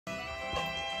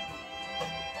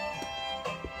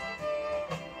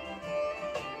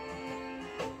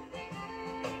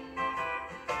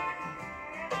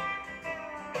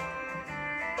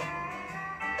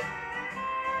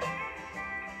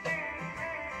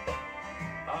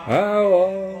I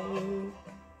walk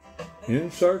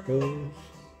in circles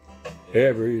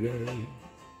every day,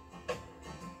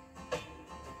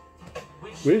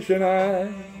 wishing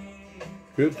I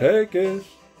could take this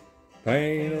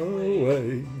pain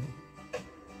away.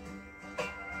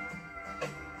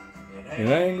 In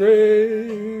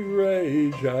angry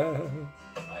rage I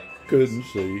couldn't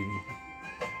see.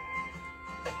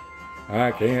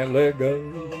 I can't let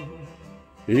go,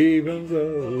 even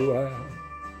though I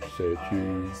set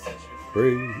you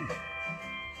free.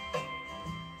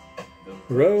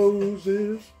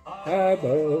 Roses I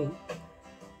bought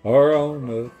are on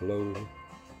the floor.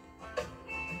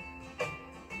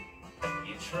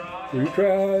 You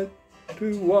tried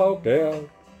to walk out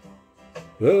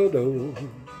the door.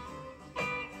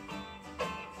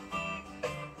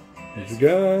 This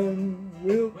gun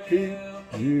will keep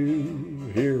you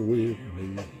here with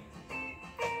me.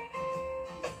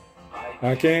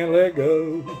 I can't let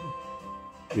go,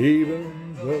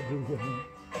 even though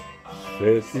I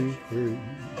set you free.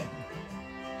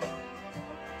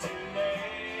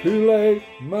 Too late,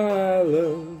 my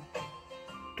love,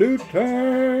 to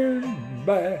turn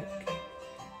back.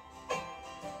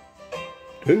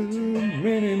 Too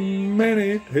many,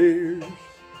 many tears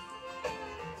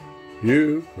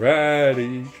you cried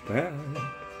each time.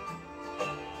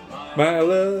 My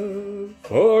love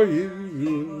for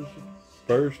you is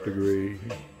first degree.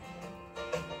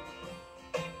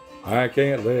 I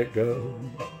can't let go,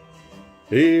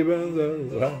 even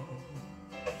though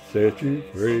I set you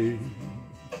free.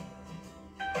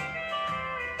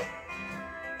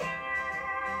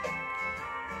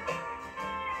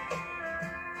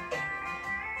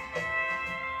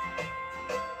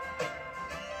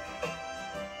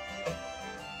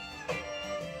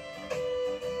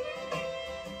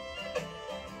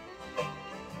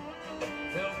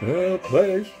 Well,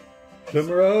 place some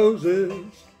roses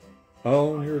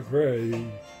on your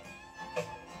grave.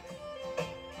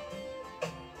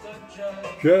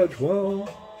 Judge won't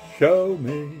show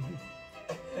me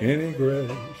any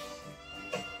grace.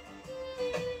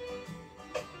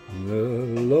 The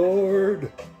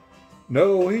Lord,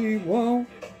 no, He won't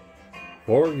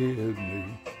forgive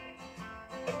me.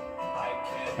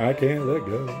 I can't let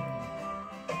go,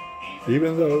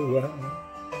 even though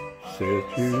I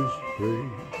set you free.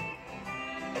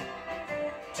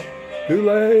 Too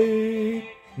late,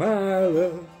 my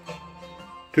love,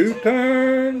 to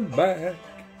turn back.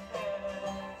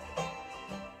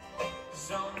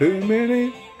 Too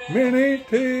many, many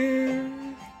tears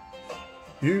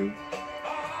you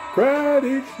cried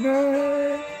each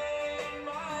night.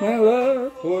 My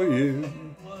love for you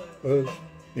was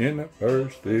in the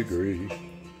first degree.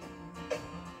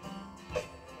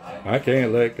 I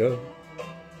can't let go,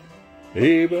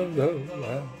 even though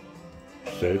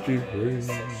I set you free.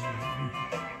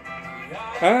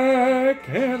 I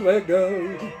can't let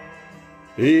go,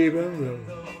 even though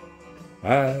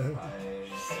I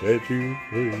set you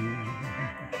free.